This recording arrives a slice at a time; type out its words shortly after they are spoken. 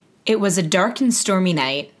It was a dark and stormy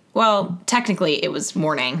night. Well, technically, it was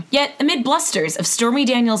morning. Yet, amid blusters of Stormy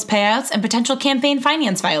Daniels payouts and potential campaign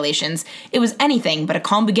finance violations, it was anything but a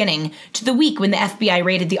calm beginning to the week when the FBI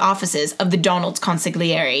raided the offices of the Donald's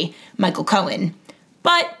consigliere, Michael Cohen.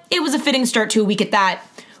 But it was a fitting start to a week at that.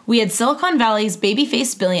 We had Silicon Valley's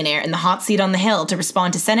baby-faced billionaire in the hot seat on the Hill to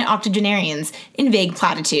respond to Senate octogenarians in vague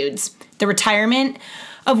platitudes. The retirement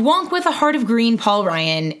of wonk with a heart of green Paul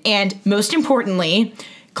Ryan, and, most importantly,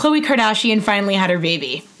 Khloe Kardashian finally had her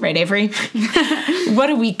baby. Right, Avery? What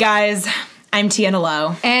a week, guys. I'm Tiana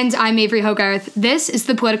Lowe. And I'm Avery Hogarth. This is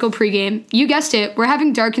the Political Pregame. You guessed it, we're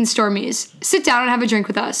having dark and stormies. Sit down and have a drink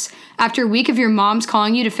with us. After a week of your moms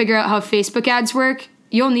calling you to figure out how Facebook ads work,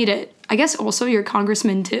 you'll need it. I guess also your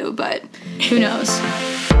congressman too, but who knows?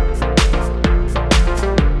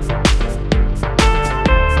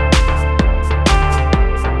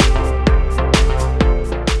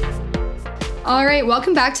 All right,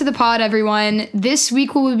 welcome back to the pod, everyone. This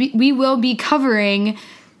week we will be covering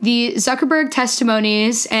the Zuckerberg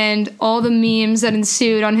testimonies and all the memes that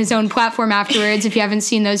ensued on his own platform afterwards, if you haven't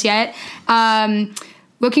seen those yet.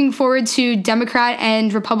 Looking forward to Democrat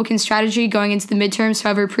and Republican strategy going into the midterms,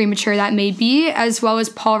 however premature that may be, as well as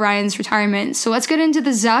Paul Ryan's retirement. So let's get into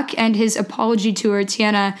the Zuck and his apology tour.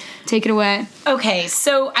 Tiana, take it away. Okay,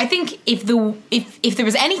 so I think if there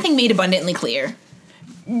was anything made abundantly clear,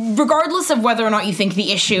 regardless of whether or not you think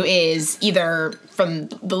the issue is either from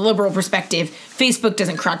the liberal perspective, Facebook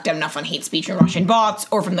doesn't crack down enough on hate speech and Russian bots,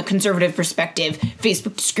 or from the conservative perspective,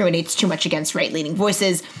 Facebook discriminates too much against right-leaning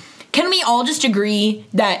voices, can we all just agree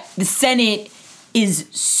that the Senate is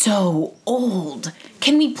so old?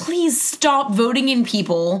 Can we please stop voting in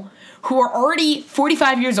people who are already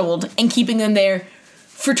 45 years old and keeping them there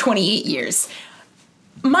for 28 years?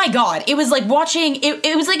 My God, it was like watching,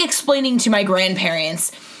 it was like explaining to my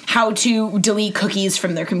grandparents how to delete cookies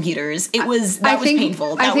from their computers. That was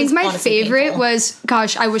painful. I think my favorite was,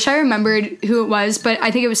 gosh, I wish I remembered who it was, but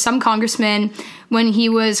I think it was some congressman when he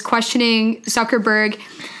was questioning Zuckerberg.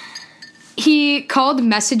 He called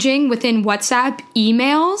messaging within WhatsApp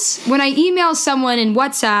emails. When I email someone in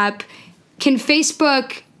WhatsApp, can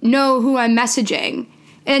Facebook know who I'm messaging?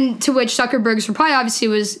 And to which Zuckerberg's reply obviously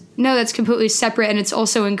was, no, that's completely separate and it's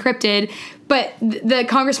also encrypted. But the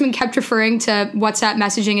congressman kept referring to WhatsApp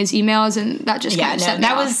messaging as emails, and that just kind of set me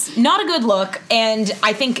off. That was not a good look. And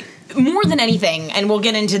I think more than anything, and we'll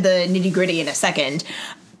get into the nitty-gritty in a second,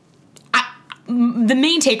 the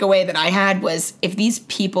main takeaway that I had was if these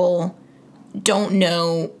people don't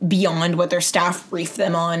know beyond what their staff briefed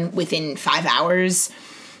them on within 5 hours,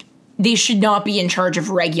 they should not be in charge of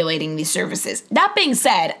regulating these services. That being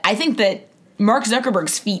said, I think that Mark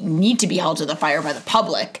Zuckerberg's feet need to be held to the fire by the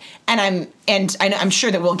public, and I'm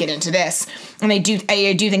sure that we'll get into this. And I do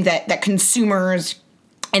think that consumers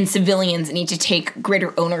and civilians need to take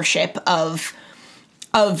greater ownership of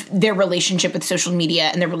their relationship with social media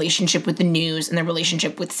and their relationship with the news and their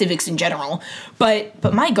relationship with civics in general.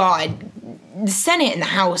 But my God, the Senate and the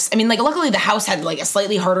House, I mean, like, luckily the House had like a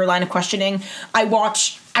slightly harder line of questioning. I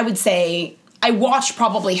watched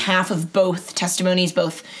probably half of both testimonies,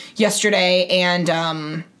 both yesterday and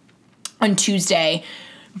on Tuesday.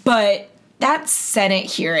 But that Senate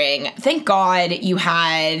hearing, thank God you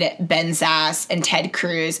had Ben Sasse and Ted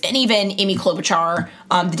Cruz and even Amy Klobuchar,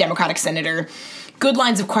 the Democratic senator, good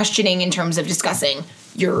lines of questioning in terms of discussing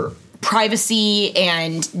your privacy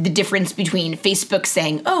and the difference between Facebook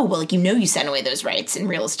saying, oh, well, like, you sent away those rights, and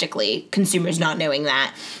realistically consumers not knowing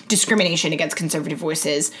that, discrimination against conservative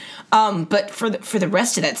voices. But for the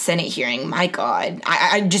rest of that Senate hearing, my God,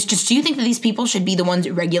 I just do you think that these people should be the ones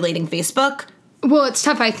regulating Facebook? Well, it's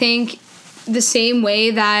tough. I think the same way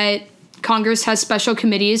that Congress has special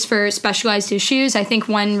committees for specialized issues, I think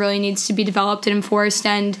one really needs to be developed and enforced,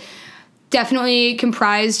 and definitely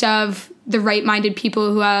comprised of the right-minded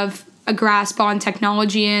people who have a grasp on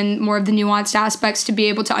technology and more of the nuanced aspects to be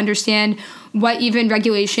able to understand what even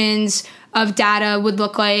regulations of data would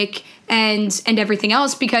look like and everything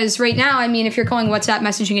else. Because right now, I mean, if you're calling WhatsApp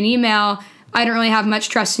messaging an email, I don't really have much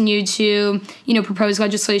trust in you to, propose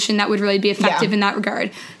legislation that would really be effective in that regard.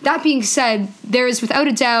 That being said, there is without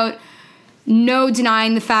a doubt no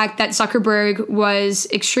denying the fact that Zuckerberg was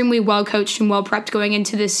extremely well coached and well prepped going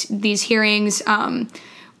into these hearings,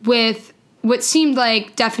 with what seemed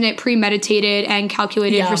like definite premeditated and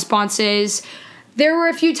calculated responses. There were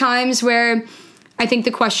a few times where I think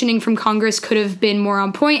the questioning from Congress could have been more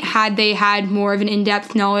on point had they had more of an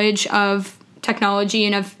in-depth knowledge of technology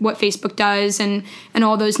and of what Facebook does and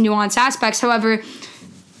all those nuanced aspects. However,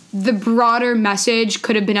 the broader message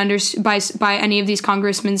could have been understood by any of these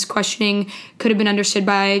congressmen's questioning, could have been understood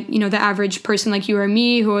by, the average person like you or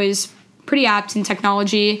me who is pretty apt in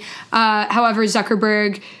technology. However,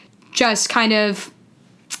 Zuckerberg just kind of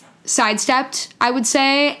sidestepped, I would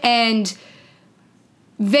say, and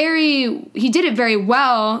he did it very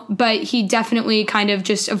well, but he definitely kind of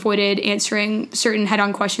just avoided answering certain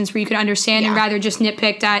head-on questions where you could understand and rather just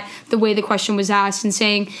nitpicked at the way the question was asked and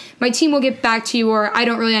saying, my team will get back to you, or I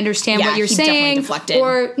don't really understand what you're saying. Deflected.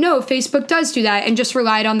 Or no, Facebook does do that, and just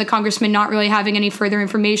relied on the congressman not really having any further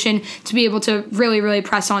information to be able to really, really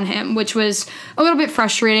press on him, which was a little bit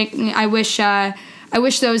frustrating. I wish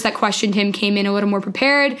those that questioned him came in a little more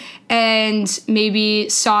prepared and maybe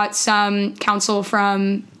sought some counsel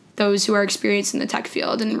from those who are experienced in the tech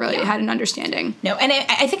field and really had an understanding. No, and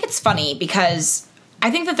I think it's funny because I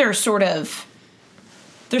think that there's sort of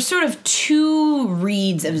two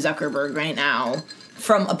reads of Zuckerberg right now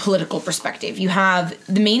from a political perspective. You have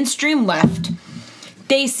the mainstream left.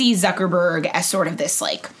 They see Zuckerberg as sort of this,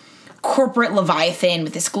 like, corporate leviathan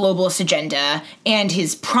with this globalist agenda, and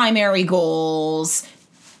his primary goals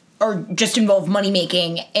are just involve money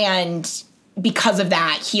making, and because of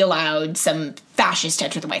that, he allowed some fascists to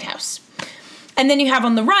enter the White House. And then you have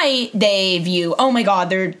on the right, they view, oh my God,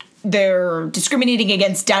 they're discriminating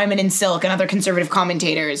against Diamond and Silk and other conservative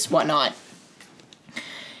commentators, whatnot.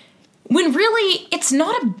 When really, it's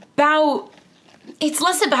less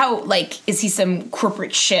about, like, is he some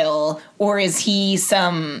corporate shill, or is he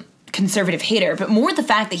some conservative hater, but more the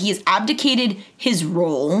fact that he has abdicated his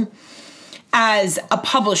role as a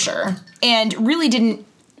publisher and really didn't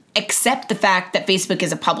accept the fact that Facebook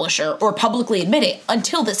is a publisher or publicly admit it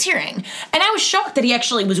until this hearing. And I was shocked that he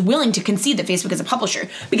actually was willing to concede that Facebook is a publisher,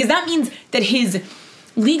 because that means that his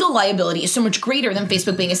legal liability is so much greater than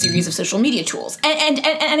Facebook being a series of social media tools. And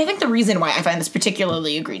I think the reason why I find this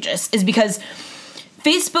particularly egregious is because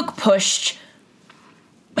Facebook pushed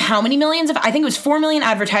how many millions I think it was 4 million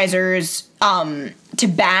advertisers to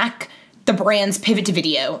back the brand's pivot to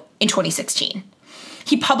video in 2016.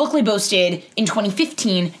 He publicly boasted in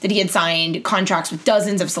 2015 that he had signed contracts with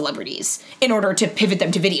dozens of celebrities in order to pivot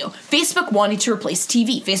them to video. Facebook wanted to replace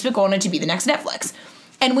TV. Facebook wanted to be the next Netflix.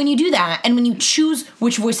 And when you do that, and when you choose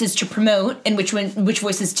which voices to promote and which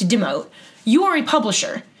voices to demote, you are a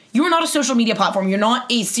publisher. You are not a social media platform. You're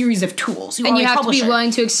not a series of tools. You have to be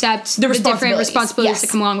willing to accept the different responsibilities that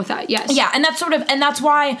come along with that. Yes. Yeah, and that's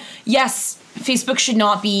why, yes, Facebook should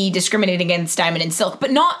not be discriminating against Diamond and Silk,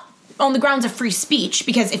 but not on the grounds of free speech,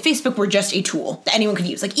 because if Facebook were just a tool that anyone could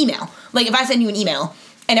use, like email, like if I send you an email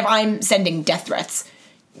and if I'm sending death threats,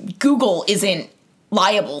 Google isn't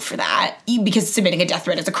liable for that because submitting a death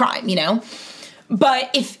threat is a crime, But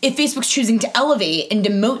if Facebook's choosing to elevate and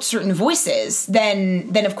demote certain voices,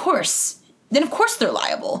 then of course they're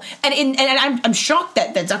liable. And I'm shocked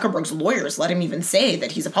that Zuckerberg's lawyers let him even say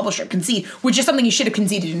that he's a publisher, concede, which is something he should have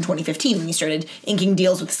conceded in 2015 when he started inking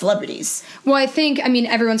deals with celebrities. Well,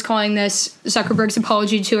 everyone's calling this Zuckerberg's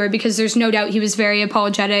apology tour because there's no doubt he was very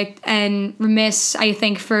apologetic and remiss, I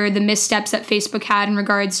think, for the missteps that Facebook had in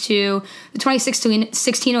regards to the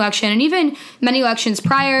 2016 election and even many elections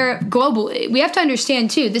prior globally. We have to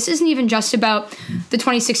understand, too, this isn't even just about the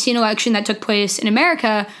 2016 election that took place in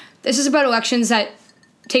America. This is about elections that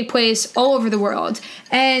take place all over the world.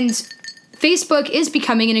 And Facebook is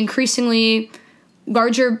becoming an increasingly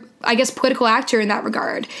larger, political actor in that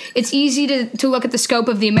regard. It's easy to look at the scope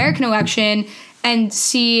of the American election and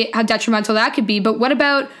see how detrimental that could be. But what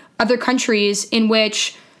about other countries in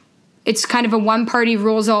which it's kind of a one-party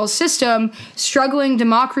rules-all system, struggling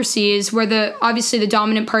democracies where obviously the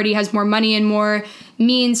dominant party has more money and more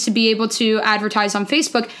means to be able to advertise on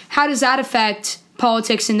Facebook? How does that affect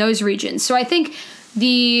politics in those regions? So I think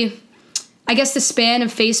the span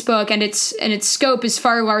of Facebook and its scope is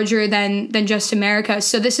far larger than just America.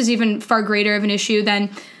 So this is even far greater of an issue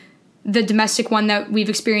than the domestic one that we've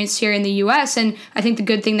experienced here in the U.S. And I think the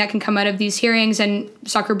good thing that can come out of these hearings and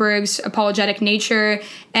Zuckerberg's apologetic nature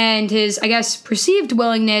and his, perceived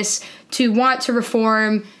willingness to want to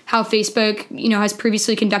reform how Facebook, has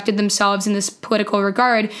previously conducted themselves in this political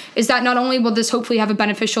regard is that not only will this hopefully have a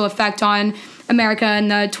beneficial effect on America in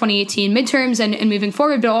the 2018 midterms and moving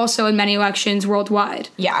forward, but also in many elections worldwide.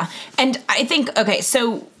 Yeah. And I think,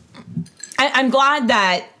 so I'm glad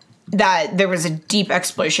that there was a deep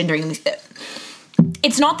exploration during these.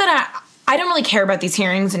 It's not that I don't really care about these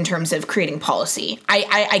hearings in terms of creating policy.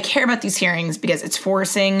 I care about these hearings because it's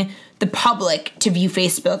forcing the public to view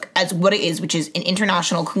Facebook as what it is, which is an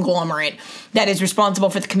international conglomerate that is responsible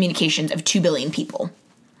for the communications of 2 billion people.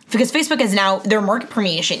 Because Facebook is now, their market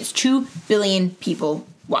permeation is 2 billion people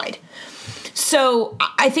wide. So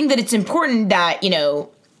I think that it's important that,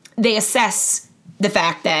 they assess the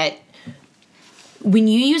fact that when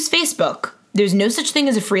you use Facebook, there's no such thing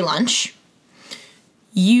as a free lunch.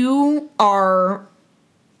 You are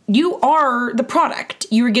the product.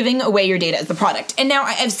 You are giving away your data as the product. And now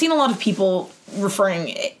I've seen a lot of people referring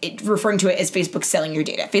to it as Facebook selling your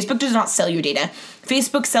data. Facebook does not sell your data.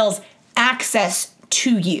 Facebook sells access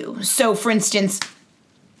to you. So, for instance,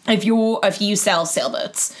 if you sell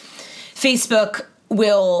sailboats, Facebook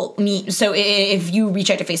will meet. So if you reach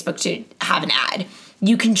out to Facebook to have an ad,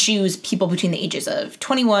 you can choose people between the ages of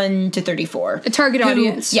 21 to 34. A target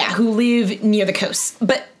audience. Yeah, who live near the coast.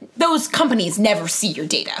 But those companies never see your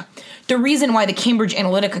data. The reason why the Cambridge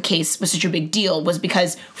Analytica case was such a big deal was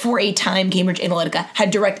because for a time, Cambridge Analytica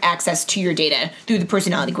had direct access to your data through the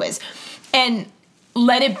personality quiz. And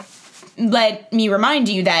let me remind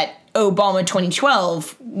you that Obama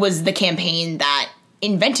 2012 was the campaign that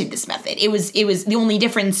invented this method. It was the only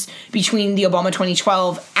difference between the Obama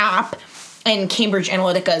 2012 app and Cambridge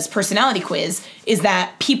Analytica's personality quiz is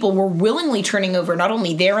that people were willingly turning over not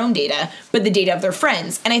only their own data, but the data of their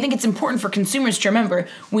friends. And I think it's important for consumers to remember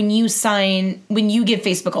when you give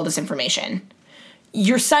Facebook all this information,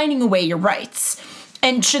 you're signing away your rights.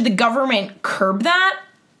 And should the government curb that?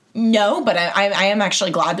 No, but I am actually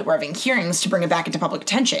glad that we're having hearings to bring it back into public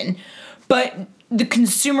attention. But the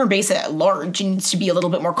consumer base at large needs to be a little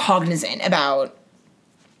bit more cognizant about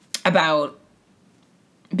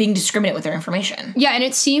being discriminate with their information. Yeah, and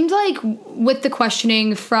it seemed like with the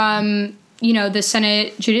questioning from, the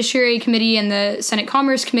Senate Judiciary Committee and the Senate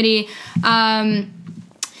Commerce Committee,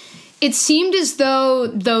 it seemed as though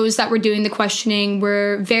those that were doing the questioning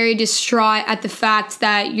were very distraught at the fact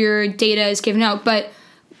that your data is given out. But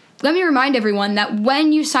let me remind everyone that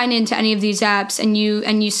when you sign into any of these apps and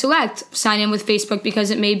you select sign in with Facebook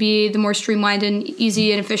because it may be the more streamlined and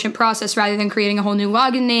easy and efficient process rather than creating a whole new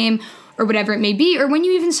login name or whatever it may be, or when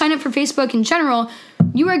you even sign up for Facebook in general,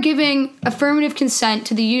 you are giving affirmative consent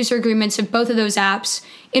to the user agreements of both of those apps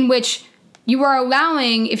in which you are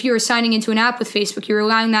allowing, if you are signing into an app with Facebook, you're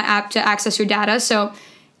allowing that app to access your data. So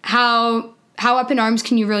how up in arms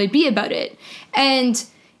can you really be about it? And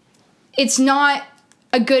it's not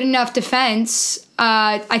a good enough defense,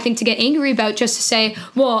 I think, to get angry about just to say,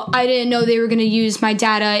 well, I didn't know they were going to use my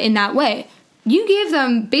data in that way. You gave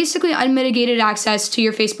them basically unmitigated access to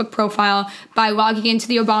your Facebook profile by logging into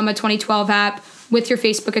the Obama 2012 app with your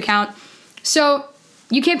Facebook account. So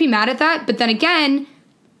you can't be mad at that. But then again,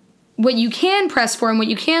 what you can press for and what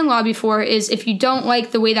you can lobby for is if you don't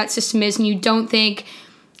like the way that system is and you don't think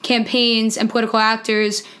campaigns and political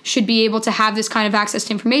actors should be able to have this kind of access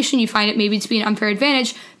to information, you find it maybe to be an unfair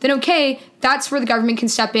advantage, then okay, that's where the government can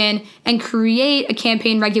step in and create a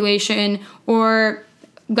campaign regulation or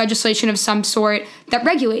legislation of some sort that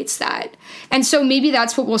regulates that. And so maybe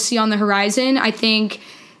that's what we'll see on the horizon. I think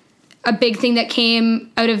a big thing that came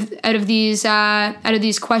out of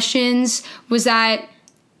these questions was that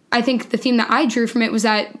I think the theme that I drew from it was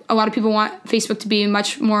that a lot of people want Facebook to be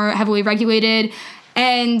much more heavily regulated.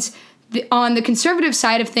 And on the conservative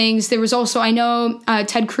side of things, there was also, I know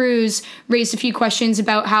Ted Cruz raised a few questions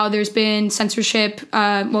about how there's been censorship,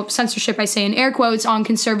 censorship, I say in air quotes, on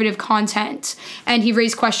conservative content. And he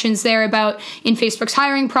raised questions there about in Facebook's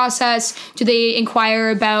hiring process, do they inquire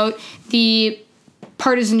about the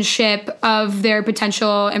partisanship of their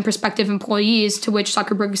potential and prospective employees, to which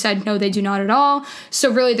Zuckerberg said, no, they do not at all.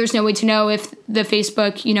 So really, there's no way to know if the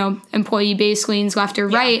Facebook, employee base leans left or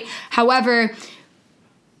right. However,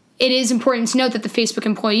 it is important to note that the Facebook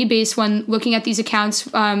employee base, when looking at these accounts,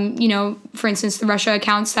 for instance, the Russia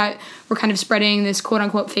accounts that were kind of spreading this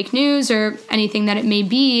quote-unquote fake news or anything that it may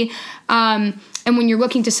be, and when you're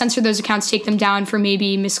looking to censor those accounts, take them down for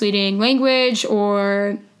maybe misleading language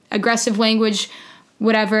or aggressive language,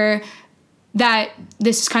 whatever, that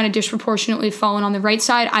this is kind of disproportionately fallen on the right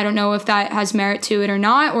side. I don't know if that has merit to it or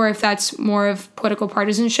not, or if that's more of political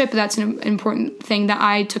partisanship, but that's an important thing that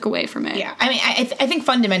I took away from it. Yeah, I mean, I think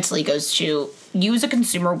fundamentally goes to, you as a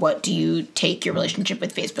consumer, what do you take your relationship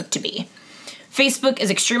with Facebook to be? Facebook is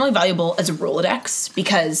extremely valuable as a Rolodex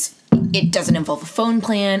because it doesn't involve a phone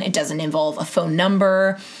plan, it doesn't involve a phone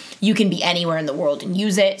number. You can be anywhere in the world and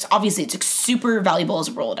use it. So obviously, it's super valuable as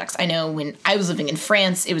a Rolodex. I know when I was living in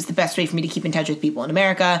France, it was the best way for me to keep in touch with people in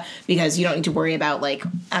America because you don't need to worry about,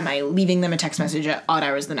 am I leaving them a text message at odd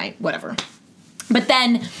hours of the night, whatever. But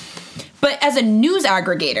as a news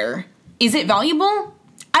aggregator, is it valuable?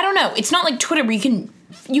 I don't know. It's not like Twitter where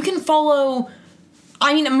you can follow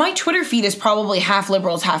I mean, my Twitter feed is probably half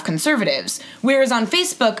liberals, half conservatives. Whereas on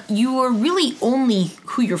Facebook, you are really only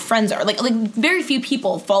who your friends are. Like very few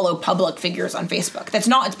people follow public figures on Facebook. That's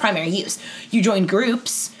not its primary use. You join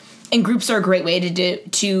groups, and groups are a great way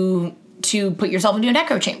to put yourself into an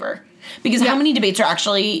echo chamber. Because how many debates are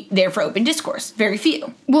actually there for open discourse? Very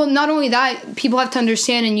few. Well, not only that, people have to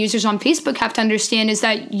understand, and users on Facebook have to understand, is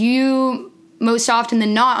that you, most often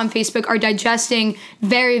than not on Facebook, are digesting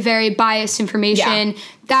very, very biased information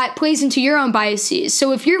that plays into your own biases.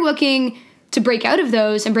 So if you're looking to break out of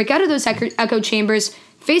those and break out of those echo chambers,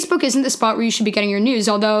 Facebook isn't the spot where you should be getting your news.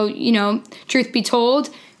 Although, you know, truth be told,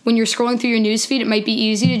 when you're scrolling through your news feed, it might be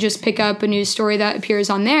easy to just pick up a news story that appears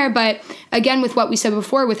on there. But again, with what we said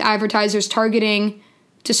before, with advertisers targeting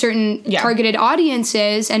to certain targeted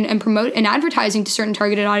audiences and promote and advertising to certain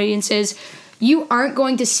targeted audiences, you aren't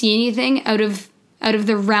going to see anything out of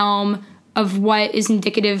the realm of what is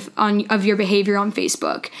indicative of your behavior on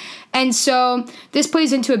Facebook. And so this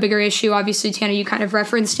plays into a bigger issue. Obviously, Tiana, you kind of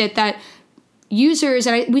referenced it, that users,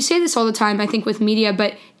 and we say this all the time, I think, with media,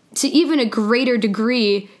 but to even a greater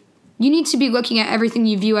degree, you need to be looking at everything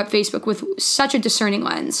you view at Facebook with such a discerning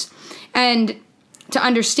lens. And to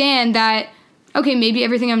understand that, okay, maybe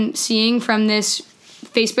everything I'm seeing from this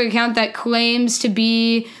Facebook account that claims to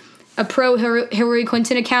be a pro-Hillary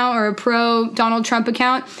Clinton account or a pro-Donald Trump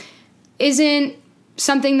account isn't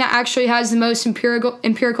something that actually has the most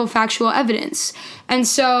empirical factual evidence. And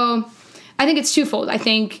so I think it's twofold. I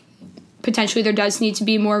think potentially there does need to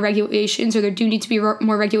be more regulations, or there do need to be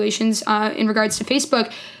more regulations in regards to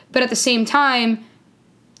Facebook. But at the same time,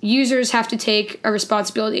 users have to take a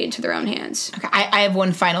responsibility into their own hands. Okay, I have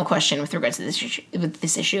one final question with regards to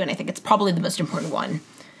this issue, and I think it's probably the most important one.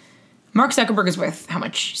 Mark Zuckerberg is worth how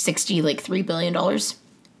much? $3 billion?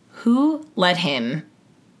 Who let him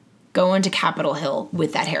go into Capitol Hill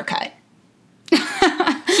with that haircut?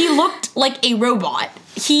 He looked like a robot.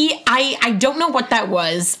 I don't know what that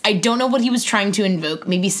was. I don't know what he was trying to invoke.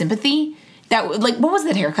 Maybe sympathy? What was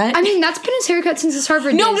that haircut? I mean, that's been his haircut since his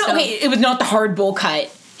Harvard days. No, okay, it was not the hard bowl cut.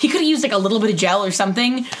 He could have used a little bit of gel or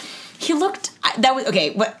something. He looked, that was, okay.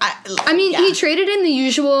 He traded in the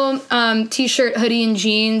usual t-shirt, hoodie, and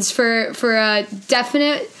jeans for a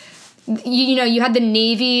definite, you had the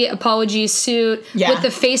navy apology suit with the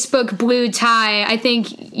Facebook blue tie. I think,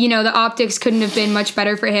 the optics couldn't have been much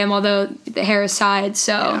better for him, although the hair aside,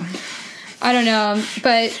 so I don't know.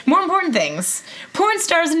 But more important things. Porn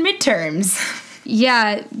stars and midterms.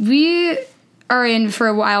 Yeah, we are in for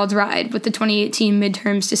a wild ride with the 2018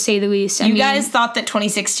 midterms, to say the least. You guys thought that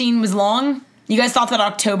 2016 was long? You guys thought that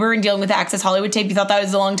October and dealing with the Access Hollywood tape, you thought that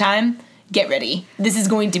was a long time? Get ready. This is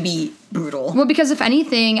going to be brutal. Well, because if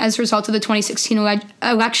anything, as a result of the 2016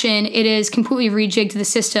 election, it is completely rejigged the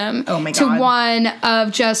system to one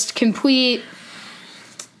of just complete...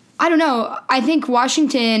 I don't know. I think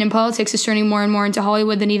Washington and politics is turning more and more into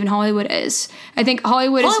Hollywood than even Hollywood is. I think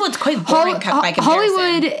Hollywood's quite boring by comparison.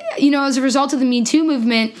 Hollywood, as a result of the Me Too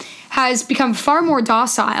movement, has become far more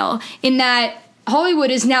docile in that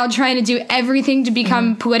Hollywood is now trying to do everything to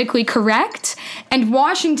become politically correct, and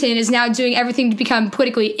Washington is now doing everything to become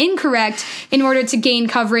politically incorrect in order to gain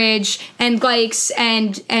coverage and likes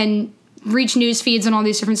and reach news feeds on all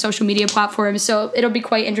these different social media platforms. So it'll be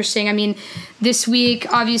quite interesting. I mean, this week,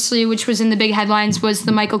 obviously, which was in the big headlines, was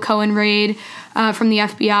the Michael Cohen raid from the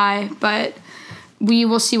FBI, but we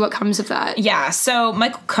will see what comes of that. Yeah, so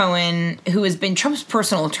Michael Cohen, who has been Trump's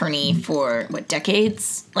personal attorney for,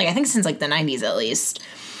 decades? I think since, the 90s at least.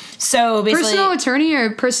 So basically... Personal attorney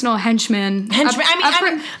or personal henchman?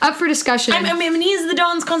 Up for discussion. I mean, he's the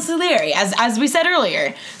Don's consigliere, as we said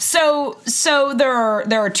earlier. So there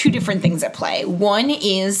are two different things at play. One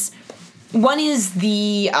is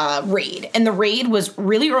the raid, and the raid was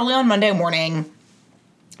really early on Monday morning.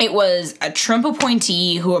 It was a Trump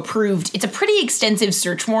appointee who approved. It's a pretty extensive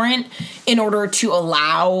search warrant in order to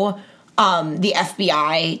allow the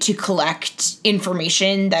FBI to collect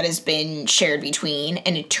information that has been shared between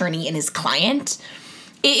an attorney and his client.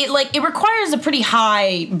 It requires a pretty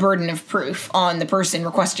high burden of proof on the person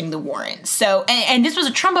requesting the warrant. So, and this was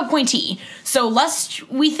a Trump appointee. So lest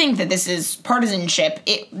we think that this is partisanship,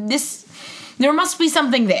 there must be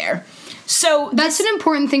something there. So that's an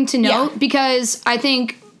important thing to note, because I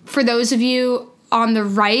think for those of you on the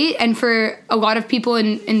right, and for a lot of people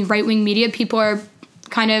in right-wing media, people are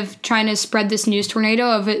kind of trying to spread this news tornado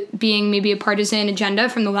of it being maybe a partisan agenda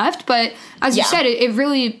from the left. But as you said, it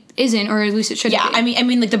really isn't, or at least it shouldn't be. I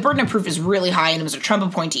mean, the burden of proof is really high, and it was a Trump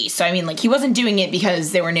appointee. So, I mean, he wasn't doing it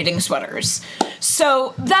because they were knitting sweaters.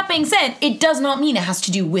 So, that being said, it does not mean it has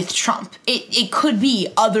to do with Trump. It could be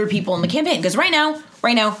other people in the campaign. Because right now,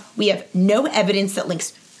 Right now, we have no evidence that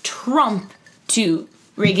links Trump to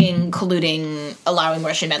rigging, colluding, allowing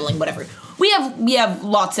Russian meddling, whatever. We have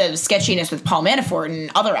lots of sketchiness with Paul Manafort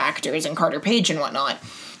and other actors and Carter Page and whatnot.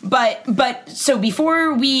 But so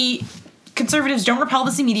before conservatives don't repel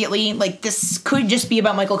this immediately, like, this could just be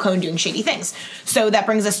about Michael Cohen doing shady things. So that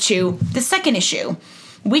brings us to the second issue,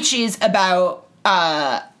 which is about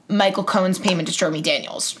Michael Cohen's payment to Stormy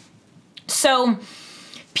Daniels. So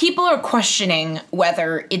people are questioning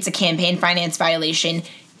whether it's a campaign finance violation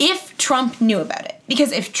if Trump knew about it.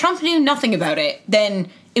 Because if Trump knew nothing about it, then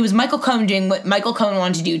it was Michael Cohen doing what Michael Cohen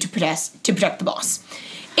wanted to do to protect the boss.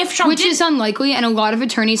 If Trump Which is unlikely, and a lot of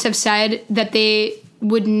attorneys have said that they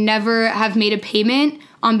would never have made a payment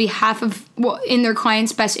on behalf of, in their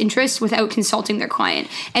client's best interest without consulting their client.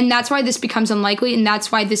 And that's why this becomes unlikely, and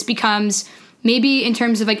that's why this becomes, maybe in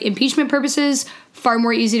terms of like impeachment purposes, far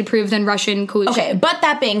more easy to prove than Russian collusion. Okay, but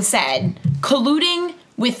that being said, colluding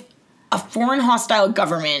with a foreign hostile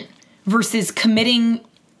government versus committing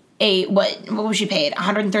what was she paid?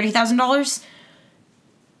 $130,000?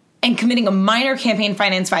 And committing a minor campaign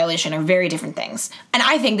finance violation are very different things. And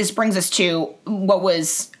I think this brings us to what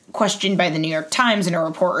was questioned by the New York Times in a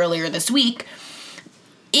report earlier this week.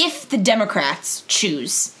 If the Democrats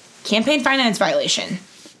choose campaign finance violation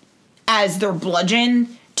as their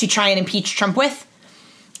bludgeon to try and impeach Trump with,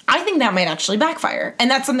 I think that might actually backfire.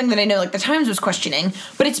 And that's something that I know, like, the Times was questioning,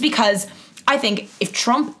 but it's because I think if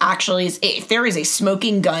if there is a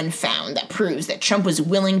smoking gun found that proves that Trump was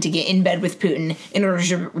willing to get in bed with Putin in order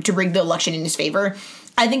to rig the election in his favor,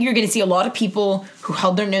 I think you're going to see a lot of people who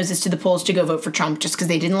held their noses to the polls to go vote for Trump just because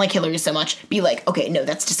they didn't like Hillary so much be like, okay, no,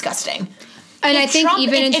 that's disgusting. And I think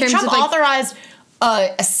if Trump authorized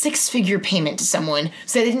a six-figure payment to someone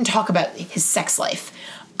so they didn't talk about his sex life,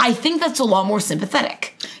 I think that's a lot more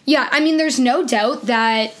sympathetic. Yeah, I mean, there's no doubt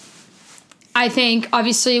that I think,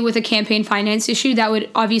 obviously, with a campaign finance issue, that would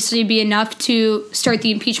obviously be enough to start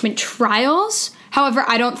the impeachment trials. However,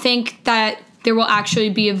 I don't think that there will actually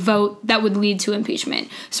be a vote that would lead to impeachment.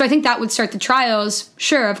 So I think that would start the trials.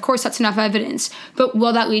 Sure, of course, that's enough evidence. But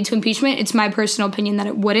will that lead to impeachment? It's my personal opinion that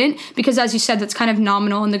it wouldn't, because, as you said, that's kind of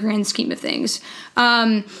nominal in the grand scheme of things.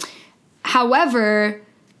 However,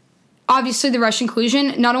 obviously, the Russian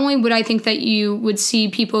collusion, not only would I think that you would see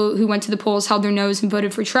people who went to the polls, held their nose, and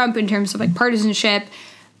voted for Trump in terms of like partisanship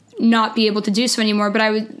not be able to do so anymore, but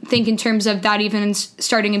I would think in terms of that even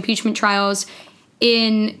starting impeachment trials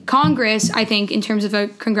in Congress, I think in terms of a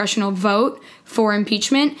congressional vote for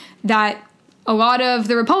impeachment, that a lot of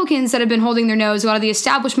the Republicans that have been holding their nose, a lot of the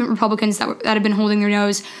establishment Republicans that have been holding their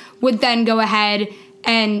nose would then go ahead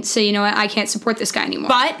and say, you know what, I can't support this guy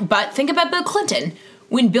anymore. But think about Bill Clinton.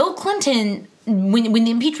 When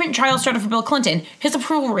the impeachment trial started for Bill Clinton, his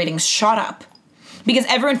approval ratings shot up because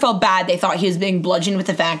everyone felt bad. They thought he was being bludgeoned with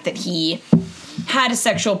the fact that he had a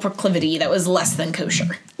sexual proclivity that was less than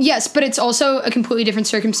kosher. Yes, but it's also a completely different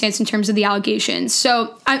circumstance in terms of the allegations.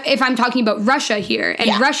 So if I'm talking about Russia here,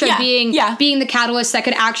 and Russia being the catalyst that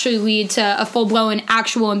could actually lead to a full-blown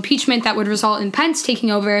actual impeachment that would result in Pence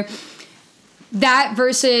taking over, that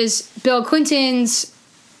versus Bill Clinton's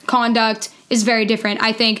conduct is very different.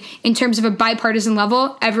 I think in terms of a bipartisan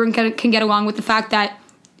level, everyone can get along with the fact that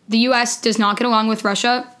the U.S. does not get along with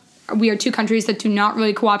Russia. We are two countries that do not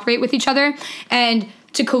really cooperate with each other. And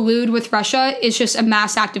to collude with Russia is just a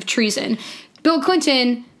mass act of treason. Bill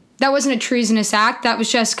Clinton, that wasn't a treasonous act. That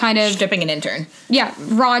was just kind of... stripping an intern. Yeah,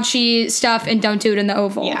 raunchy stuff, and don't do it in the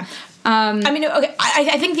Oval. Yeah.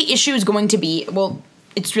 I think the issue is going to be, well,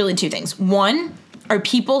 it's really two things. One, are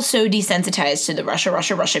people so desensitized to the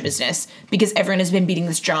Russia business because everyone has been beating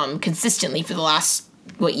this drum consistently for the last,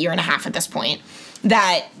 year and a half at this point,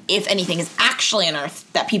 that if anything is actually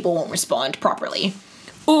unearthed, that people won't respond properly?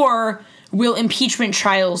 Or will impeachment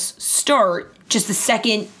trials start just the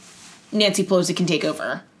second Nancy Pelosi can take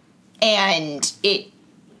over? And it,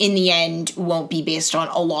 in the end, won't be based on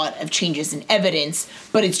a lot of changes in evidence,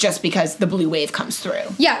 but it's just because the blue wave comes through.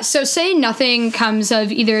 Yeah, so say nothing comes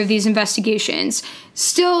of either of these investigations.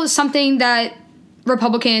 Still something that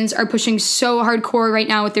Republicans are pushing so hardcore right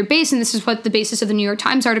now with their base, and this is what the basis of the New York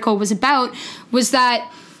Times article was about, was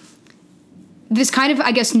that this kind of,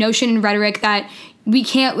 I guess, notion and rhetoric that we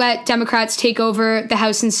can't let Democrats take over the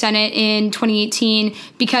House and Senate in 2018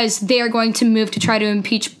 because they are going to move to try to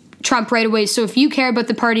impeach Trump right away. So if you care about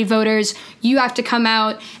the party voters, you have to come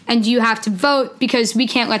out and you have to vote because we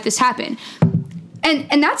can't let this happen.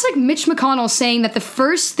 And that's like Mitch McConnell saying that the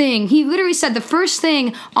first thing, he literally said the first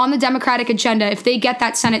thing on the Democratic agenda, if they get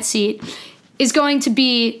that Senate seat, is going to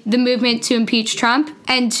be the movement to impeach Trump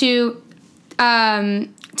and to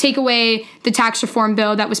take away the tax reform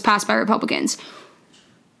bill that was passed by Republicans.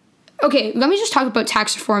 okay, let me just talk about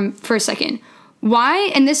tax reform for a second.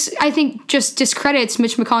 Why? And this, I think, just discredits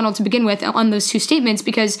Mitch McConnell to begin with on those two statements,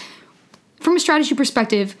 because from a strategy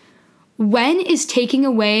perspective, when is taking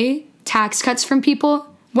away tax cuts from people,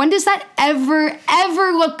 when does that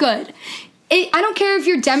ever look good? I don't care if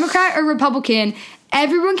you're Democrat or Republican,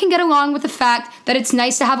 everyone can get along with the fact that it's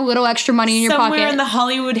nice to have a little extra money in your pocket. Somewhere in the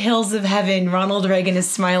Hollywood hills of heaven, Ronald Reagan is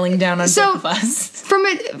smiling down on both of us. From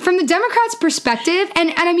the Democrats' perspective,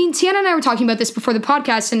 and I mean, Tiana and I were talking about this before the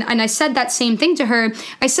podcast, and I said that same thing to her.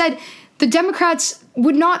 I said, the Democrats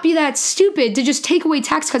would not be that stupid to just take away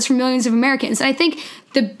tax cuts from millions of Americans. And I think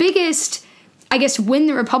the biggest, I guess, win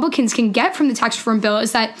the Republicans can get from the tax reform bill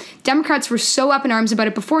is that Democrats were so up in arms about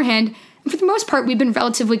it beforehand. And for the most part, we've been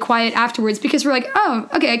relatively quiet afterwards because we're like, oh,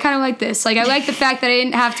 okay, I kind of like this. Like, I like the fact that I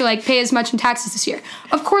didn't have to, like, pay as much in taxes this year.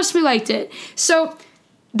 Of course we liked it. So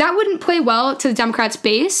that wouldn't play well to the Democrats'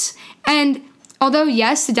 base. And although,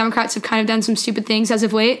 yes, the Democrats have kind of done some stupid things as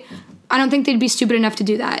of late, I don't think they'd be stupid enough to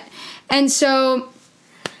do that. And so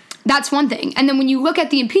that's one thing. And then when you look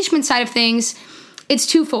at the impeachment side of things, it's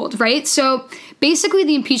twofold, right? So basically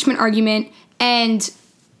the impeachment argument and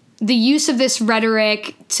the use of this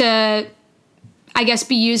rhetoric to, I guess,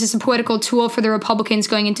 be used as a political tool for the Republicans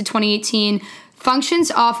going into 2018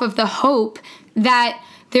 functions off of the hope that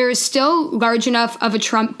there is still large enough of a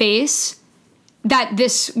Trump base that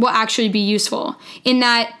this will actually be useful, in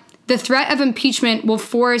that the threat of impeachment will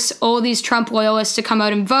force all these Trump loyalists to come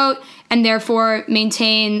out and vote and therefore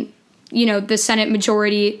maintain, the Senate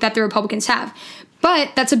majority that the Republicans have.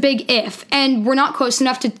 But that's a big if, and we're not close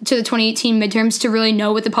enough to the 2018 midterms to really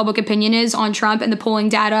know what the public opinion is on Trump and the polling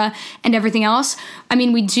data and everything else. I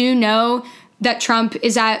mean, we do know that Trump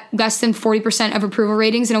is at less than 40% of approval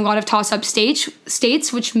ratings in a lot of toss-up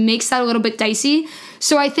states, which makes that a little bit dicey.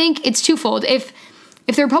 So I think it's twofold. If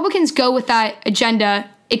the Republicans go with that agenda,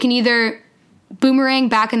 it can either boomerang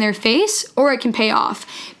back in their face or it can pay off.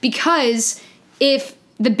 Because if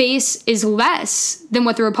the base is less than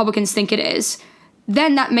what the Republicans think it is,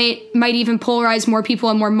 then that might even polarize more people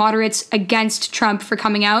and more moderates against Trump for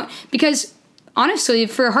coming out. Because honestly,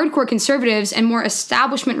 for hardcore conservatives and more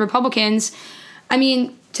establishment Republicans, I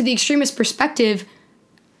mean, to the extremist perspective,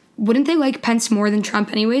 wouldn't they like Pence more than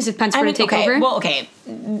Trump anyways if Pence were to take over? Well, okay.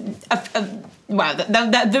 Wow,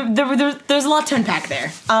 there's a lot to unpack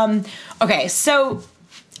there. Okay, so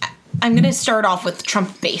I'm going to start off with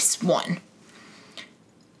Trump base one.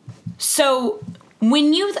 So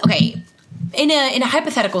when you... Okay, in a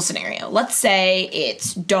hypothetical scenario, let's say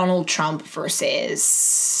it's Donald Trump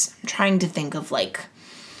versus... I'm trying to think of,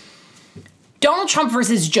 Donald Trump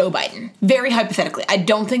versus Joe Biden. Very hypothetically. I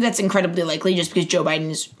don't think that's incredibly likely just because Joe Biden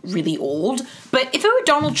is really old. But if it were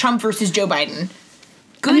Donald Trump versus Joe Biden...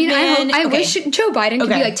 I wish Joe Biden could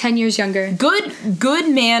be 10 years younger. Good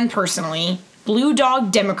man, personally. Blue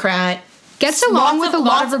dog Democrat. Gets along with a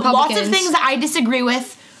lot of Republicans. Lots of things that I disagree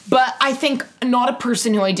with, but I think not a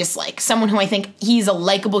person who I dislike. Someone who I think he's a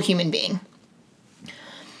likable human being.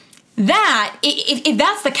 That, if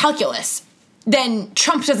that's the calculus, then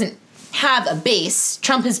Trump doesn't have a base.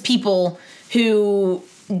 Trump has people who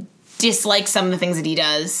dislike some of the things that he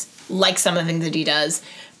does, like some of the things that he does,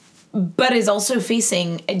 but is also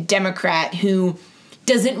facing a Democrat who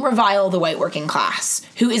doesn't revile the white working class,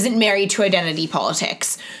 who isn't married to identity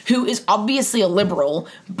politics, who is obviously a liberal,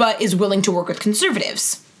 but is willing to work with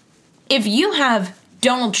conservatives. If you have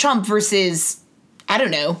Donald Trump versus, I don't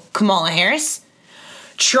know, Kamala Harris,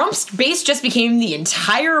 Trump's base just became the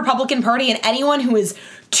entire Republican Party and anyone who is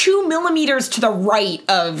 2 millimeters to the right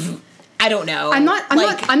of, I don't know. I'm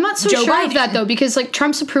not so Joe sure Biden. Of that though, because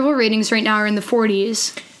Trump's approval ratings right now are in the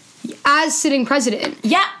 40s. As sitting president.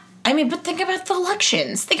 Yeah. I mean, but think about the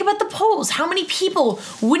elections. Think about the polls. How many people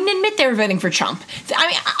wouldn't admit they were voting for Trump? I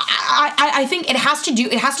mean, I think it has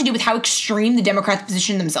to do with how extreme the Democrats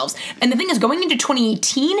position themselves. And the thing is, going into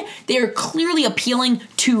 2018, they are clearly appealing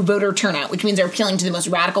to voter turnout, which means they're appealing to the most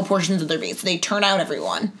radical portions of their base. So they turn out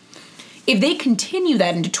everyone. If they continue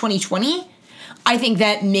that into 2020, I think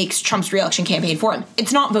that makes Trump's reelection campaign for him.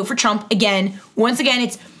 It's not vote for Trump again. Once again,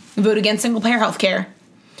 it's vote against single-payer healthcare.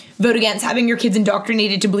 Vote against having your kids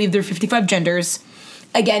indoctrinated to believe there are 55 genders.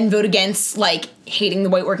 Again, vote against, hating the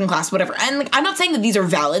white working class, whatever. And, I'm not saying that these are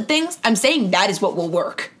valid things. I'm saying that is what will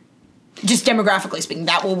work. Just demographically speaking,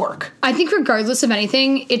 that will work. I think regardless of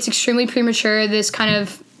anything, it's extremely premature, this kind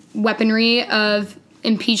of weaponry of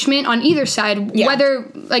impeachment on either side. Yeah.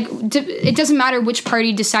 Whether, it doesn't matter which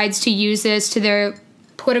party decides to use this to their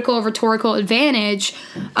political, rhetorical advantage.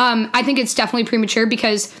 I think it's definitely premature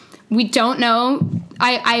because... we don't know.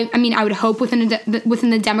 I would hope within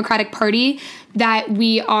the Democratic Party that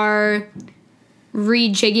we are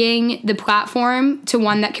rejigging the platform to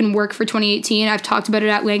one that can work for 2018. I've talked about it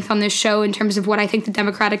at length on this show in terms of what I think the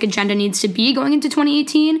Democratic agenda needs to be going into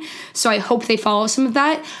 2018. So I hope they follow some of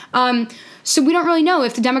that. So we don't really know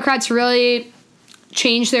if the Democrats really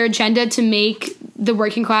change their agenda to make the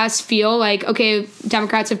working class feel like, okay,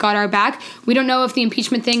 Democrats have got our back. We don't know if the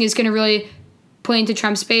impeachment thing is going to really play into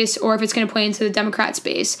Trump's base or if it's going to play into the Democrats'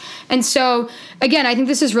 base. And so, again, I think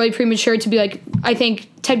this is really premature to be like, I think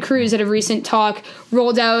Ted Cruz at a recent talk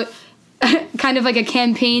rolled out kind of like a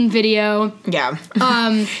campaign video. Yeah.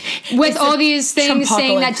 With all these things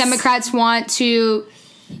saying that Democrats want to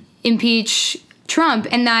impeach Trump,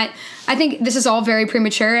 and that I think this is all very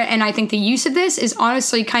premature, and I think the use of this is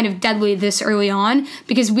honestly kind of deadly this early on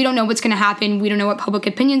because we don't know what's going to happen. We don't know what public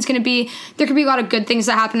opinion is going to be. There could be a lot of good things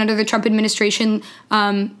that happen under the Trump administration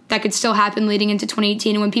that could still happen leading into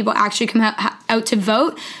 2018 when people actually come out to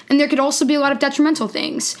vote, and there could also be a lot of detrimental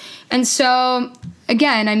things. And so,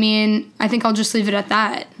 again, I mean, I think I'll just leave it at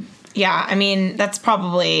that. Yeah, I mean, that's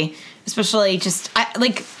probably, especially just,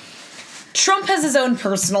 Trump has his own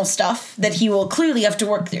personal stuff that he will clearly have to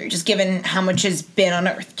work through, just given how much has been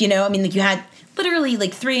unearthed, you know? I mean, like, you had literally,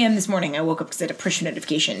 3 a.m. this morning, I woke up because I had a push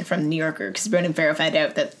notification from the New Yorker because Brendan Farrow found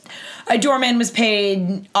out that a doorman was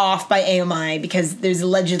paid off by AMI because there's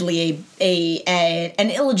allegedly an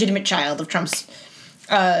illegitimate child of Trump's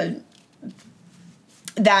that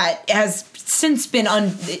has since been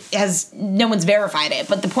no one's verified it.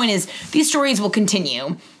 But the point is, these stories will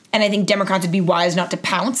continue. And I think Democrats would be wise not to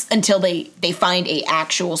pounce until they find a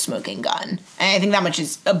actual smoking gun. And I think that much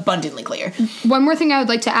is abundantly clear. One more thing I would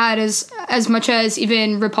like to add is, as much as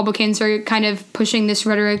even Republicans are kind of pushing this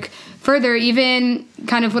rhetoric further, even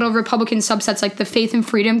kind of little Republican subsets like the Faith and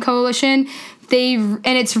Freedom Coalition, and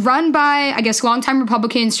it's run by, I guess, longtime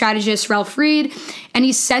Republican strategist Ralph Reed, and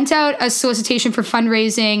he sent out a solicitation for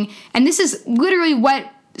fundraising, and this is literally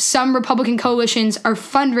what some Republican coalitions are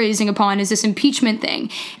fundraising upon, is this impeachment thing,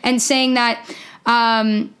 and saying that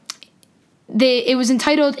it was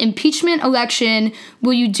entitled Impeachment Election,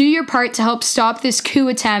 Will You Do Your Part to Help Stop This Coup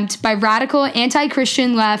Attempt by Radical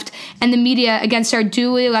Anti-Christian Left and the Media Against Our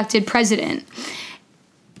Duly Elected President.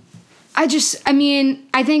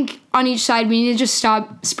 I think on each side we need to just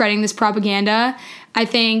stop spreading this propaganda. I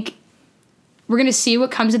think we're going to see what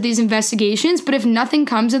comes of these investigations, but if nothing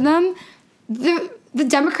comes of them, the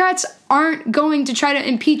Democrats aren't going to try to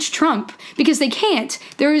impeach Trump because they can't.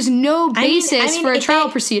 There is no basis for a trial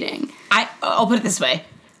proceeding. I'll put it this way.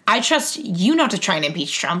 I trust you not to try and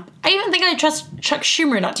impeach Trump. I even think I trust Chuck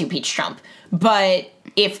Schumer not to impeach Trump. But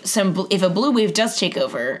if a blue wave does take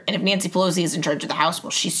over, and if Nancy Pelosi is in charge of the House,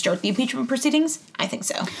 will she start the impeachment proceedings? I think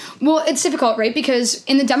so. Well, it's difficult, right? Because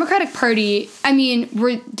in the Democratic Party, I mean,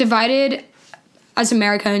 we're divided as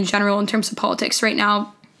America in general in terms of politics right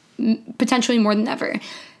now, potentially more than ever.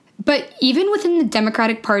 But even within the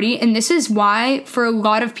Democratic Party, and this is why for a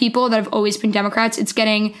lot of people that have always been Democrats, it's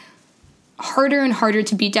getting harder and harder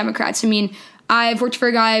to beat Democrats. I mean, I've worked for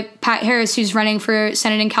a guy, Pat Harris, who's running for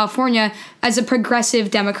Senate in California as a progressive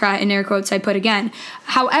Democrat, in air quotes I put again.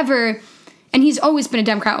 However, and he's always been a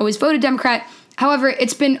Democrat, always voted Democrat. However,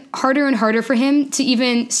 it's been harder and harder for him to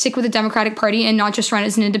even stick with the Democratic Party and not just run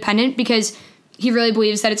as an independent because he really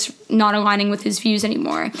believes that it's not aligning with his views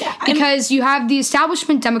anymore. Yeah, because you have the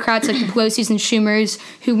establishment Democrats like the Pelosi's and Schumers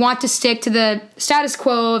who want to stick to the status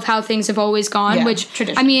quo of how things have always gone, which,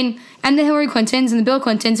 I mean, and the Hillary Clintons and the Bill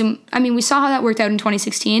Clintons, and I mean, we saw how that worked out in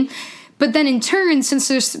 2016. But then in turn, since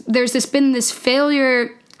there's been this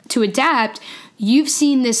failure to adapt, you've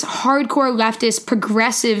seen this hardcore leftist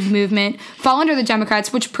progressive movement fall under the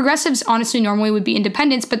Democrats, which progressives honestly normally would be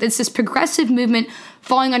independents, but it's this progressive movement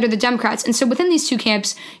falling under the Democrats. And so within these two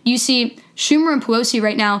camps, you see Schumer and Pelosi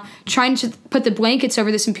right now trying to put the blankets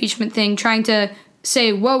over this impeachment thing, trying to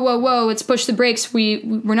say, whoa, let's push the brakes.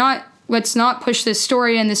 Let's not push this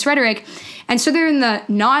story and this rhetoric. And so they're in the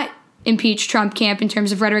not impeach Trump camp in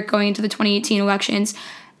terms of rhetoric going into the 2018 elections.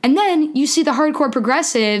 And then you see the hardcore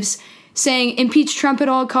progressives saying impeach Trump at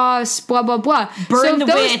all costs, blah, blah, blah. Burn the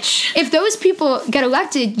witch. If those people get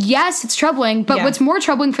elected, yes, it's troubling. But what's more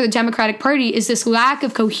troubling for the Democratic Party is this lack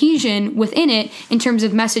of cohesion within it in terms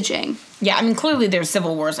of messaging. Yeah, I mean, clearly there's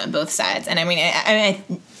civil wars on both sides. And I mean,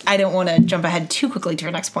 I don't want to jump ahead too quickly to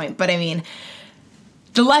your next point, but I mean,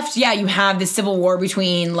 the left, you have this civil war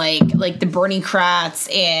between like the Bernie-crats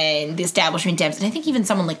and the establishment Dems, and I think even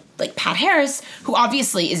someone like Pat Harris, who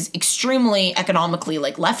obviously is extremely economically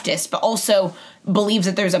leftist, but also believes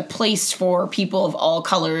that there's a place for people of all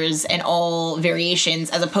colors and all variations,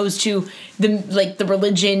 as opposed to the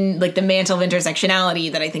religion, like the mantle of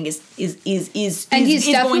intersectionality that I think is and he's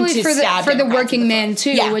definitely going to for the working man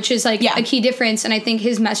too, which is like Yeah. a key difference. And I think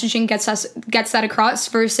his messaging gets that across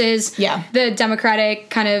versus the Democratic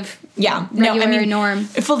kind of regular norm.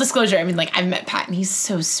 Full disclosure, I mean, like, I've met Pat and he's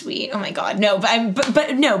so sweet. Oh my god, no,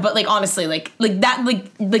 but like honestly, like that,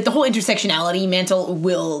 like the whole intersectionality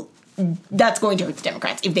mantle that's going to hurt the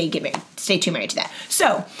Democrats if they stay too married to that.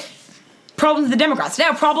 So, problems with the Democrats.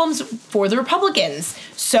 Now, problems for the Republicans.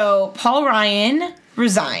 So, Paul Ryan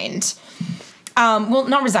resigned. Well,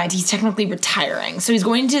 not resigned, he's technically retiring. So he's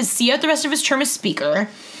going to see out the rest of his term as Speaker.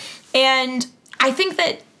 And I think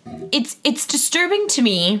that it's disturbing to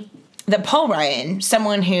me that Paul Ryan,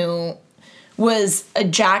 someone who was a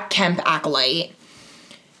Jack Kemp acolyte,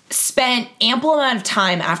 spent ample amount of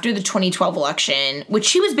time after the 2012 election,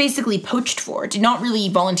 which he was basically poached for, did not really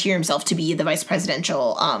volunteer himself to be the vice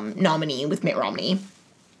presidential nominee with Mitt Romney,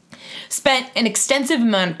 spent an extensive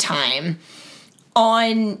amount of time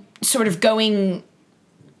on sort of going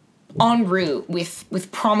en route with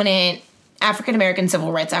prominent African-American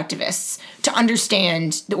civil rights activists to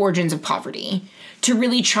understand the origins of poverty, to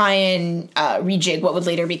really try and rejig what would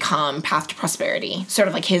later become Path to Prosperity, sort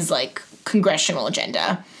of like his like congressional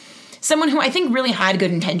agenda. Someone who I think really had good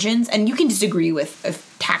intentions, and you can disagree with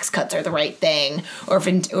if tax cuts are the right thing or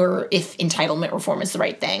if entitlement reform is the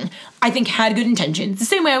right thing. I think had good intentions. The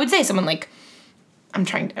same way I would say someone like,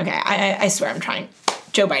 I swear I'm trying.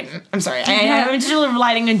 Joe Biden. I'm sorry. I'm still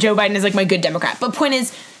relying on Joe Biden as like my good Democrat. But point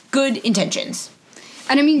is, good intentions.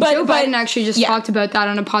 And I mean, Joe Biden actually just talked about that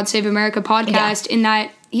on a Pod Save America podcast in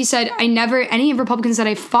that he said, any Republicans that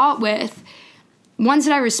I fought with, ones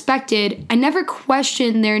that I respected, I never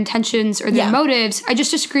questioned their intentions or their motives. I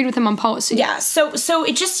just disagreed with them on policy. Yeah, so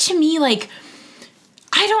it just, to me, like,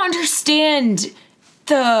 I don't understand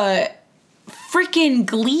the freaking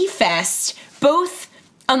glee fest, both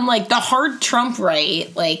on, like, the hard Trump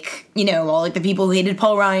right, like, you know, all, like, the people who hated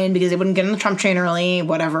Paul Ryan because they wouldn't get on the Trump train early,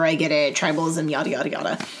 whatever, I get it, tribalism, yada, yada,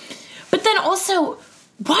 yada. But then also,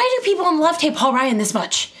 why do people on the left hate Paul Ryan this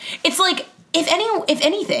much? It's like, if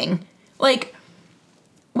anything, like,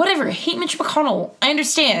 whatever, hate Mitch McConnell, I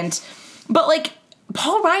understand. But, like,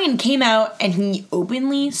 Paul Ryan came out and he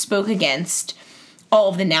openly spoke against all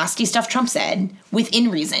of the nasty stuff Trump said within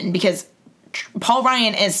reason, because Paul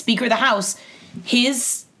Ryan, as Speaker of the House,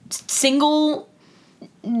 the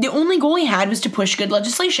only goal he had was to push good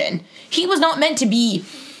legislation. He was not meant to be,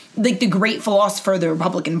 like, the great philosopher of the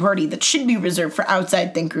Republican Party that should be reserved for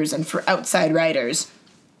outside thinkers and for outside writers.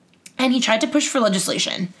 And he tried to push for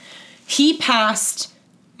legislation. He passed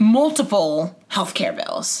multiple healthcare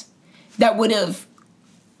bills that would have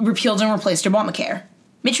repealed and replaced Obamacare.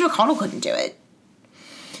 Mitch McConnell couldn't do it.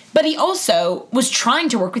 But he also was trying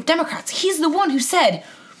to work with Democrats. He's the one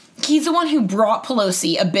who brought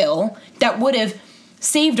Pelosi a bill that would have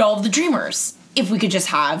saved all of the Dreamers if we could just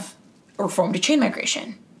have a reform to chain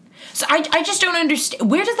migration. So I just don't understand.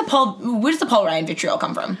 Where does the Paul Ryan vitriol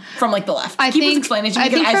come from? From, like, the left? Keep explaining to me,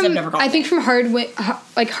 because I've never called it. I think from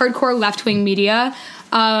hardcore left-wing media.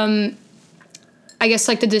 I guess,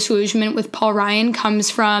 like, the disillusionment with Paul Ryan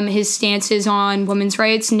comes from his stances on women's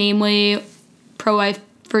rights, namely pro-life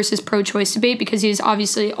versus pro-choice debate, because he's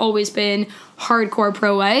obviously always been hardcore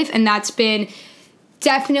pro-life, and that's been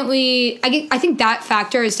definitely, I think that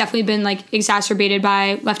factor has definitely been, like, exacerbated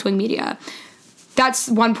by left-wing media. That's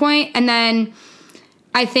one point. And then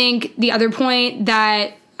I think the other point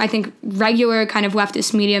that I think regular kind of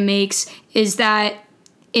leftist media makes is that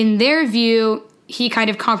in their view, he kind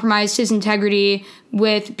of compromised his integrity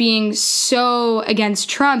with being so against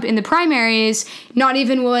Trump in the primaries, not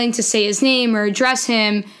even willing to say his name or address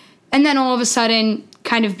him, and then all of a sudden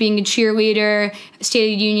kind of being a cheerleader,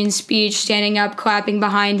 State of the Union speech, standing up, clapping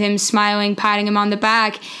behind him, smiling, patting him on the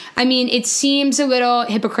back. I mean, it seems a little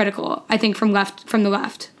hypocritical, I think, from the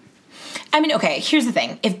left. I mean, okay, here's the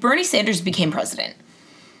thing. If Bernie Sanders became president,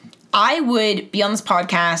 I would be on this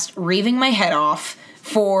podcast raving my head off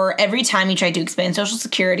for every time he tried to expand Social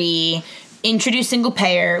Security, introduce single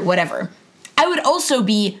payer, whatever. I would also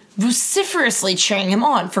be vociferously cheering him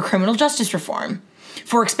on for criminal justice reform,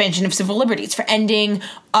 for expansion of civil liberties, for ending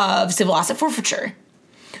of civil asset forfeiture.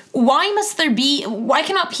 Why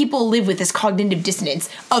cannot people live with this cognitive dissonance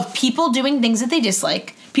of people doing things that they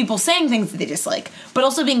dislike, people saying things that they dislike, but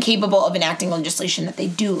also being capable of enacting legislation that they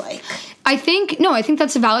do like? I think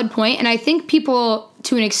that's a valid point, and I think people,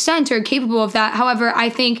 to an extent, are capable of that. However, I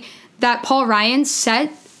think that Paul Ryan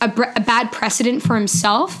set a bad precedent for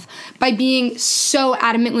himself by being so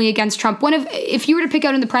adamantly against Trump. If you were to pick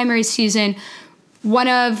out in the primary season, one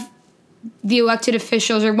of the elected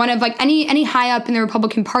officials or one of like any high up in the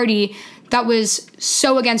Republican Party that was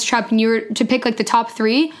so against Trump, and you were to pick like the top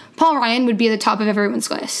 3, Paul Ryan would be at the top of everyone's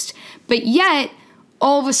list. But yet,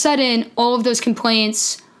 all of a sudden, all of those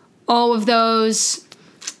complaints, all of those,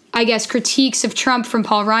 I guess, critiques of Trump from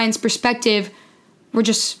Paul Ryan's perspective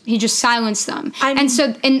he just silenced them. And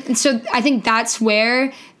so I think that's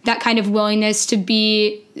where that kind of willingness to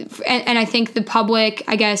be, and I think the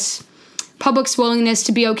public's willingness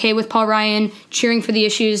to be okay with Paul Ryan cheering for the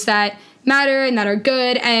issues that matter and that are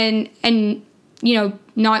good, and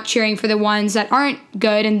not cheering for the ones that aren't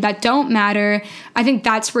good and that don't matter. I think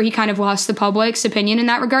that's where he kind of lost the public's opinion in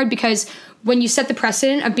that regard, because when you set the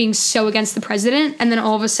precedent of being so against the president and then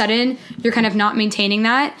all of a sudden you're kind of not maintaining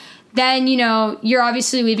that, then, you're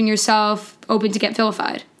obviously leaving yourself open to get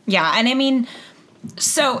vilified. Yeah, and I mean,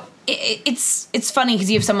 so it's funny because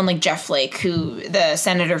you have someone like Jeff Flake, the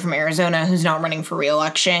senator from Arizona, who's not running for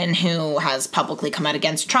re-election, who has publicly come out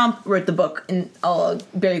against Trump, wrote the book in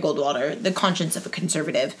Barry Goldwater, The Conscience of a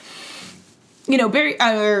Conservative.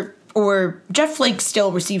 Or Jeff Flake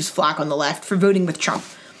still receives flack on the left for voting with Trump.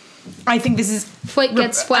 I think this is... Flake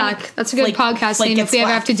gets flack. That's a good podcast name if we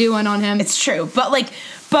ever have to do one on him. It's true.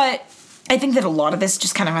 But I think that a lot of this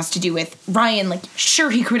just kind of has to do with Ryan. Sure,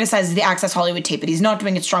 he criticizes the Access Hollywood tape, but he's not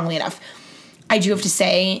doing it strongly enough. I do have to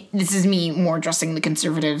say, this is me more addressing the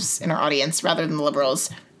conservatives in our audience rather than the liberals.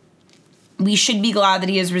 We should be glad that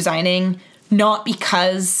he is resigning, not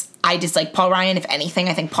because I dislike Paul Ryan. If anything,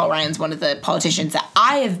 I think Paul Ryan's one of the politicians that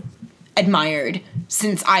I have admired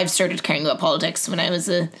since I've started caring about politics when I was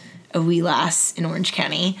a wee lass in Orange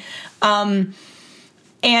County.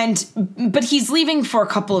 But he's leaving for a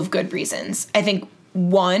couple of good reasons. I think,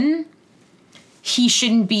 one, he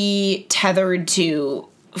shouldn't be tethered to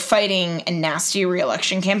fighting a nasty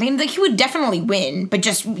re-election campaign. He would definitely win, but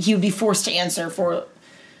just he would be forced to answer for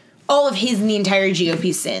all of his and the entire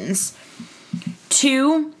GOP sins.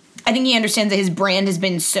 Two, I think he understands that his brand has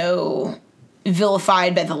been so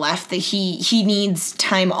vilified by the left that he needs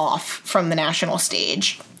time off from the national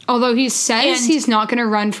stage. Although he says he's not going to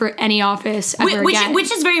run for any office ever again.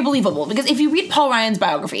 Which is very believable, because if you read Paul Ryan's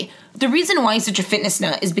biography, the reason why he's such a fitness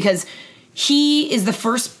nut is because he is the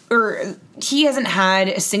first, or he hasn't had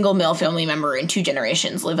a single male family member in 2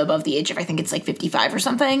 generations live above the age of, I think it's 55 or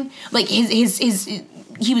something.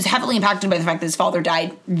 He was heavily impacted by the fact that his father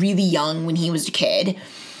died really young when he was a kid.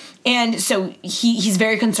 And so he's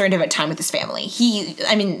very concerned about time with his family.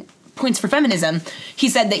 Points for feminism, he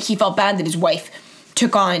said that he felt bad that his wife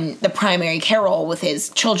took on the primary care role with his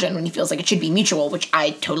children when he feels like it should be mutual, which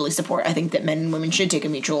I totally support. I think that men and women should take a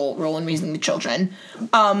mutual role in raising the children.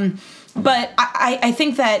 But I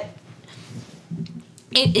think that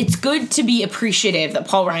it's good to be appreciative that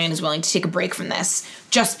Paul Ryan is willing to take a break from this,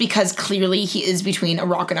 just because clearly he is between a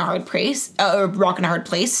rock and a hard place.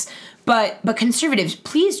 But conservatives,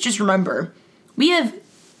 please just remember, we have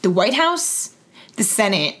the White House, the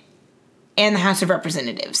Senate, and the House of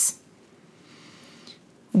Representatives.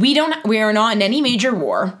 We are not in any major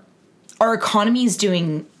war. Our economy is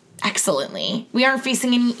doing excellently. We aren't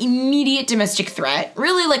facing any immediate domestic threat.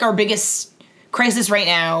 Really, our biggest crisis right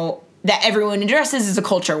now that everyone addresses is a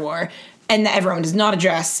culture war, and that everyone does not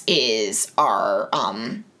address is our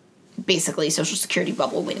basically Social Security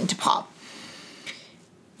bubble waiting to pop.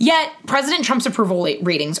 Yet, President Trump's approval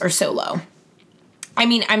ratings are so low.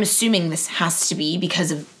 I'm assuming this has to be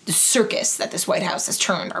because of the circus that this White House has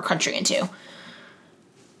turned our country into.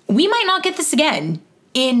 We might not get this again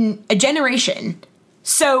in a generation.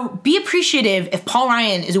 So be appreciative if Paul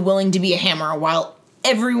Ryan is willing to be a hammer while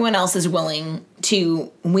everyone else is willing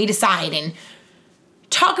to wait aside and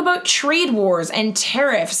talk about trade wars and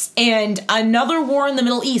tariffs and another war in the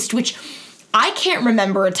Middle East, which I can't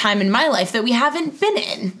remember a time in my life that we haven't been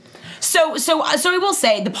in. So I will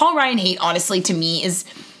say the Paul Ryan hate, honestly, to me is,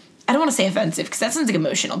 I don't want to say offensive because that sounds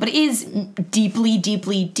emotional, but it is deeply,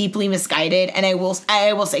 deeply, deeply misguided, and I will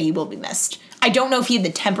say he will be missed. I don't know if he had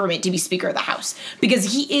the temperament to be Speaker of the House,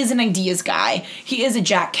 because he is an ideas guy. He is a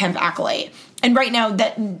Jack Kemp acolyte, and right now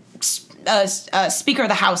that Speaker of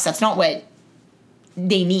the House, that's not what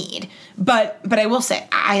they need. But I will say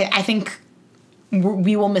I think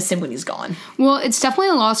we will miss him when he's gone. Well, it's definitely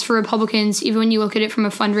a loss for Republicans, even when you look at it from a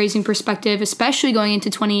fundraising perspective, especially going into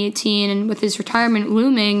 2018 and with his retirement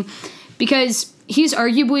looming, because he's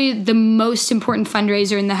arguably the most important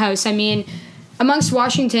fundraiser in the House. Amongst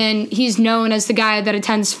Washington, he's known as the guy that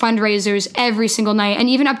attends fundraisers every single night. And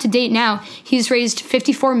even up to date now, he's raised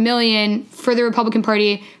 $54 million for the Republican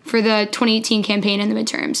Party for the 2018 campaign and the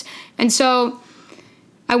midterms. And so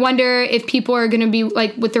I wonder if people are going to be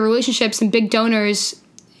with the relationships and big donors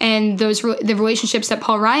and the relationships that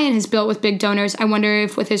Paul Ryan has built with big donors. I wonder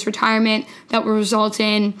if with his retirement that will result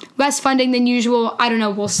in less funding than usual. I don't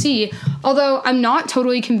know. We'll see. Although I'm not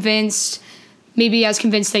totally convinced, maybe as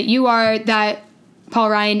convinced that you are, that Paul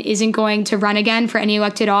Ryan isn't going to run again for any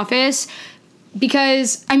elected office.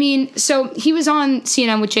 Because, I mean, so he was on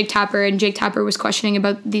CNN with Jake Tapper, and Jake Tapper was questioning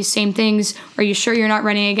about these same things. Are you sure you're not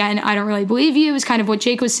running again? I don't really believe you, is kind of what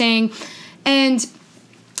Jake was saying. And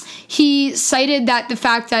he cited that the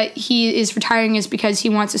fact that he is retiring is because he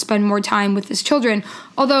wants to spend more time with his children.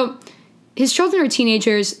 Although his children are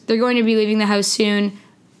teenagers, they're going to be leaving the house soon.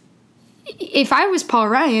 If I was Paul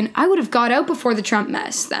Ryan, I would have got out before the Trump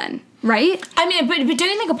mess then, right? I mean, but don't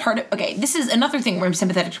you think a part of... Okay, this is another thing where I'm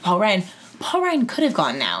sympathetic to Paul Ryan. Paul Ryan could have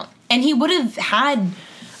gotten out, and he would have had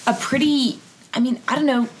a pretty, I mean, I don't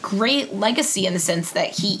know, great legacy in the sense that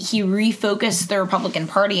he refocused the Republican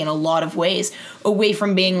Party in a lot of ways away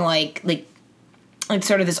from being like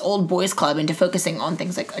sort of this old boys club into focusing on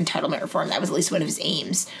things like entitlement reform. That was at least one of his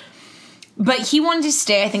aims. But he wanted to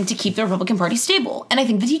stay, I think, to keep the Republican Party stable. And I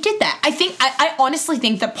think that he did that. I honestly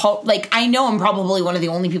think that Paul, I know I'm probably one of the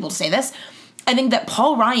only people to say this. I think that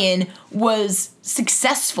Paul Ryan was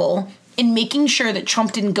successful in making sure that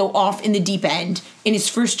Trump didn't go off in the deep end in his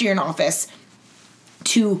first year in office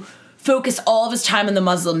to focus all of his time on the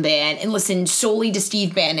Muslim ban and listen solely to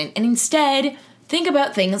Steve Bannon, and instead think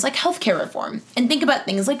about things like healthcare reform and think about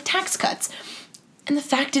things like tax cuts. And the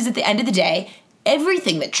fact is, at the end of the day,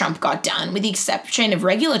 everything that Trump got done, with the exception of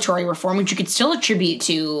regulatory reform, which you could still attribute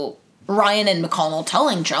to Ryan and McConnell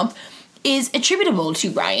telling Trump, is attributable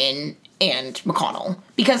to Ryan and McConnell,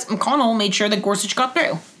 because McConnell made sure that Gorsuch got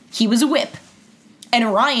through. He was a whip.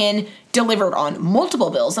 And Ryan delivered on multiple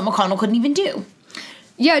bills that McConnell couldn't even do.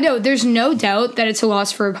 Yeah, no, there's no doubt that it's a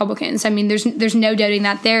loss for Republicans. I mean, there's no doubting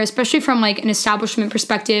that there, especially from an establishment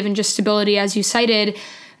perspective and just stability, as you cited.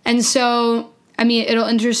 And so, I mean,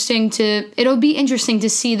 it'll be interesting to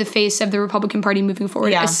see the face of the Republican Party moving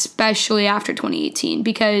forward, especially after 2018,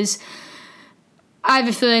 because I have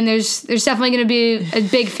a feeling there's definitely going to be a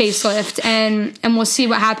big facelift, and we'll see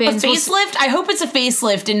what happens. A facelift? I hope it's a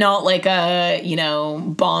facelift and not like a,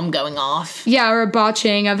 bomb going off. Yeah, or a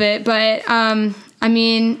botching of it. But, I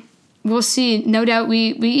mean, we'll see. No doubt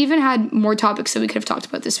we even had more topics that we could have talked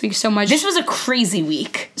about this week. So much. This was a crazy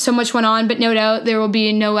week. So much went on, but no doubt there will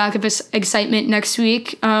be no lack of excitement next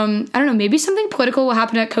week. I don't know, maybe something political will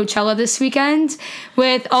happen at Coachella this weekend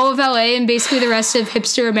with all of LA and basically the rest of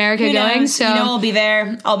hipster America going. So I'll be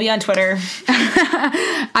there. I'll be on Twitter.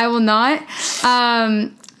 I will not.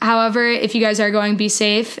 However, if you guys are going, be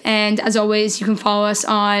safe. And as always, you can follow us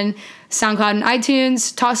on SoundCloud and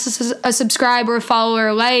iTunes. Toss us a subscribe or a follow or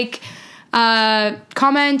a like.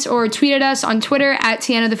 Comment or tweet at us on Twitter at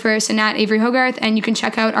Tiana the First and at Avery Hogarth. And you can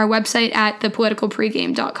check out our website at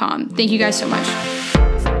thepoliticalpregame.com. Thank you guys so much.